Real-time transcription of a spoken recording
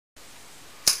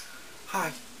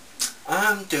Hi,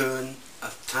 I'm doing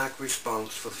a tag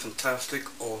response for the fantastic,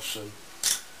 awesome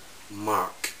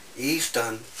Mark. He's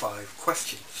done 5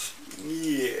 questions.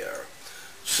 Yeah.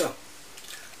 So,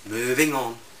 moving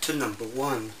on to number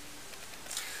 1.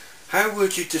 How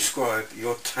would you describe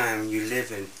your town you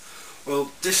live in?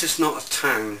 Well, this is not a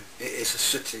town, it is a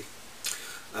city.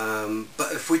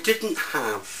 But if we didn't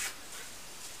have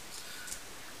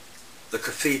the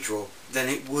cathedral, then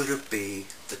it would have been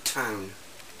the town.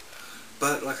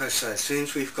 But like I said,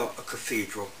 since we've got a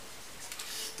cathedral,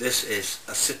 this is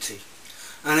a city,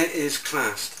 and it is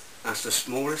classed as the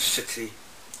smallest city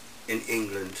in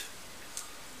England.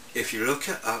 If you look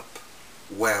it up,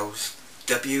 Wells,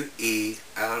 W-E-L-L-S,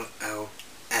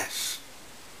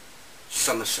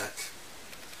 Somerset,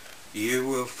 you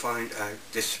will find out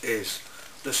this is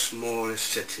the smallest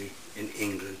city in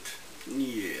England.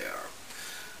 Yeah.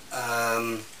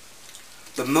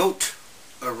 The moat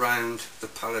around the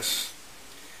palace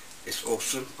is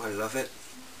awesome. I love it.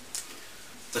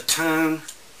 The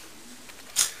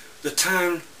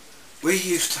town, we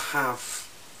used to have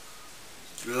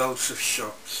loads of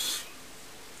shops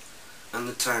and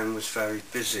the town was very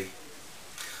busy,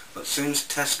 but soon as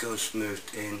Tesco's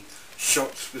moved in,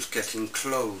 shops was getting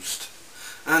closed,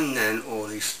 and then all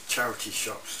these charity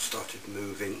shops started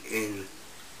moving in.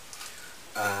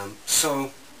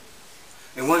 So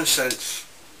in one sense,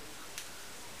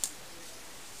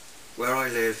 where I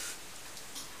live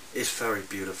is very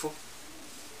beautiful.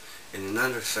 In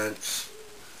another sense,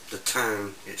 the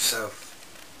town itself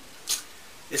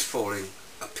is falling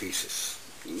to pieces.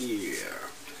 Yeah.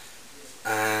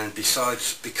 And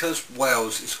besides, because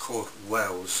Wells is called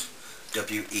Wells,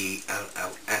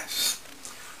 W-E-L-L-S,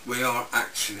 we are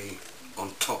actually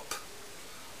on top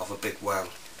of a big well.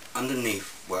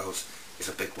 Underneath Wells is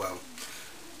a big well.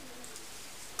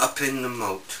 Up in the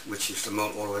moat, which is the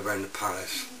moat all the way around the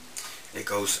palace, it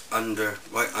goes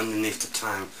right underneath the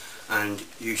town, and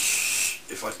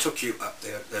if I took you up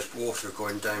there, there's water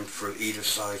going down through either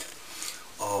side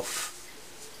of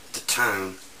the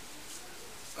town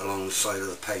along the side of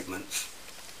the pavements.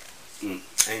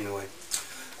 Anyway,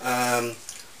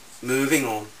 moving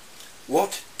on.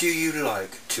 What do you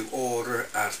like to order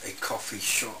at a coffee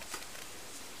shop?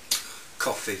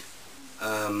 Coffee.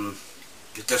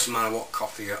 It doesn't matter what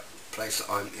coffee place that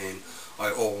I'm in, I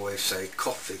always say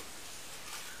coffee.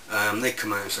 They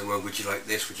come out and say, well, would you like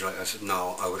this, would you like that? I said,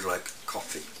 no, I would like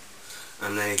coffee.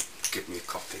 And they give me a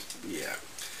coffee. Yeah.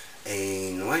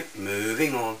 Anyway,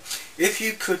 moving on. If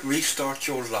you could restart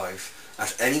your life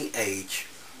at any age,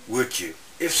 would you?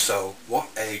 If so, what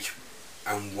age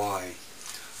and why?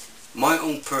 My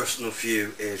own personal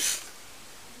view is,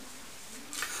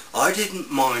 I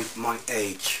didn't mind my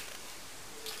age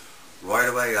right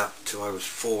away up till I was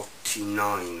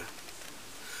 49.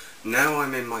 Now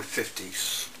I'm in my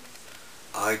 50s.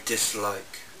 I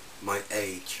dislike my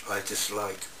age. I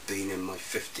dislike being in my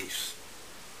 50s.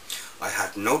 I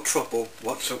had no trouble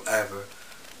whatsoever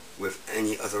with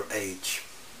any other age.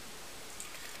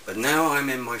 But now I'm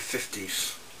in my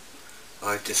 50s.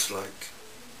 I dislike.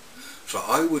 So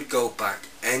I would go back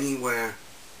anywhere,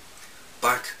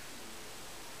 back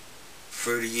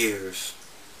 30 years,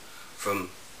 from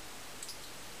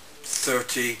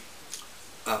 30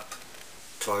 up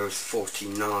till I was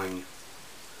 49.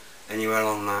 Anywhere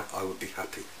along that, I would be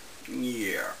happy.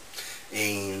 Yeah.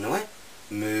 Anyway,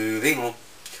 moving on.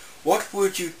 What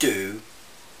would you do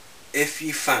if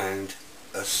you found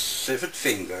a severed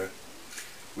finger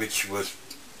which was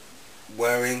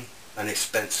wearing an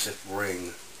expensive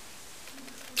ring?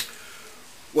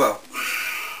 Well,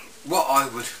 what I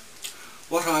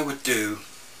would do,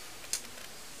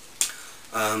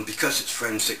 because it's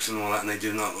forensics and all that, and they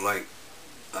do not like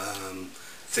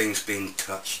things being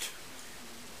touched.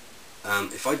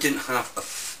 If I didn't have a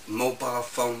mobile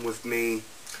phone with me,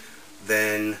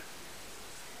 then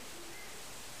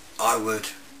I would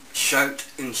shout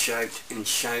and shout and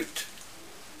shout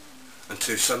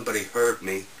until somebody heard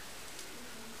me,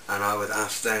 and I would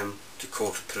ask them to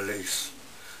call the police,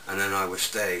 and then I would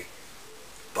stay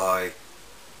by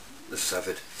the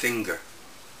severed finger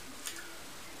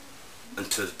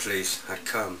until the police had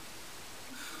come.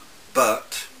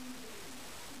 But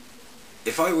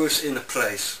if I was in a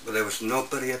place where there was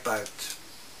nobody about,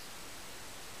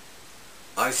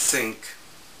 I think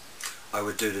I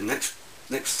would do the next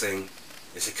thing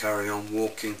is to carry on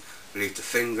walking, leave the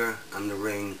finger and the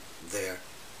ring there,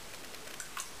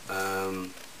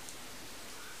 and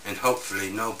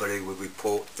hopefully nobody would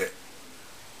report that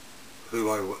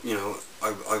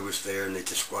I was there, and they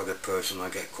describe a person, I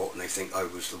get caught and they think I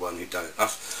was the one who done it.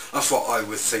 That's what I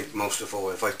would think most of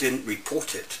all. If I didn't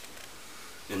report it,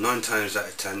 And 9 times out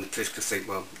of 10 the police could think,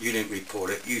 well, you didn't report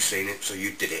it, you seen it, so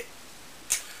you did it.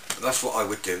 But that's what I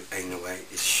would do anyway,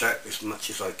 is shout as much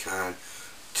as I can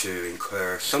to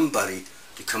encourage somebody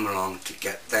to come along to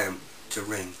get them to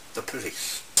ring the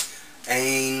police.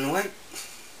 Anyway.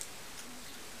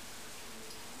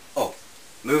 Oh,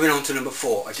 moving on to number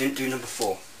 4. I didn't do number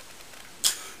 4.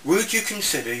 Would you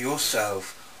consider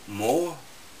yourself more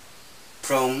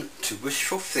prone to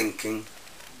wishful thinking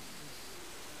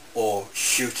or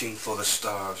shooting for the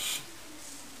stars?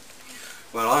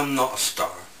 Well, I'm not a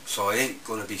star, so I ain't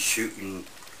going to be shooting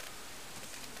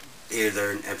here,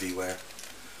 there and everywhere.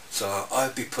 So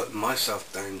I'd be putting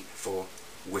myself down for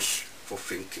wishful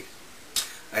thinking.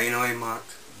 Anyway, Mark,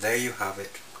 there you have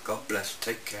it. God bless,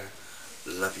 take care,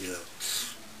 love you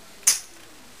loads.